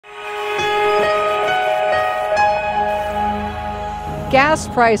Gas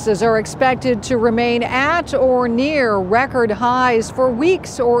prices are expected to remain at or near record highs for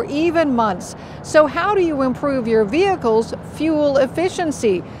weeks or even months. So how do you improve your vehicle's fuel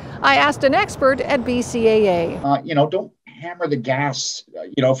efficiency? I asked an expert at BCAA. Don't hammer the gas,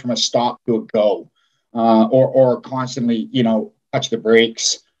 from a stop to a go, or constantly, touch the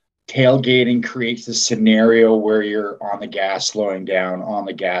brakes. Tailgating creates a scenario where you're on the gas, slowing down, on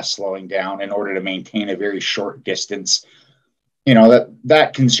the gas, slowing down in order to maintain a very short distance.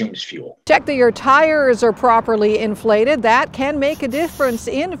 That consumes fuel. Check that your tires are properly inflated. That can make a difference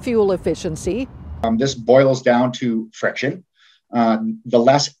in fuel efficiency. This boils down to friction. The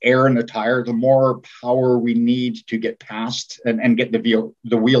less air in the tire, the more power we need to get past and get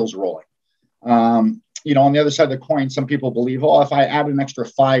the wheels rolling. On the other side of the coin, some people believe, if I add an extra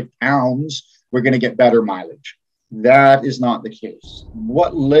 5 pounds, we're going to get better mileage. That is not the case.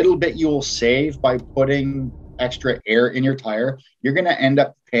 What little bit you will save by putting extra air in your tire, you're going to end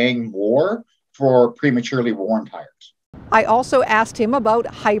up paying more for prematurely worn tires. I also asked him about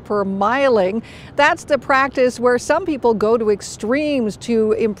hypermiling. That's the practice where some people go to extremes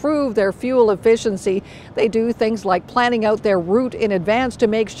to improve their fuel efficiency. They do things like planning out their route in advance to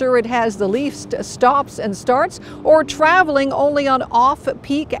make sure it has the least stops and starts, or traveling only on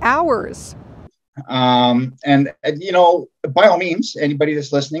off-peak hours. By all means, anybody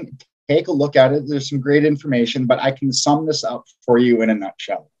that's listening, take a look at it. There's some great information, but I can sum this up for you in a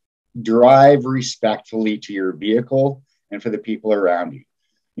nutshell. Drive respectfully to your vehicle and for the people around you.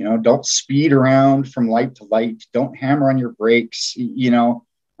 Don't speed around from light to light. Don't hammer on your brakes.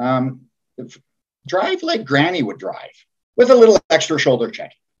 Drive like Granny would drive, with a little extra shoulder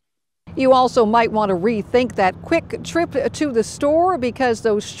check. You also might want to rethink that quick trip to the store, because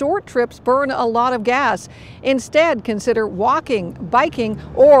those short trips burn a lot of gas. Instead, consider walking, biking,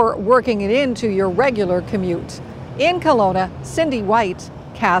 or working it into your regular commute. In Kelowna, Cindy White,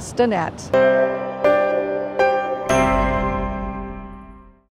 Castanet.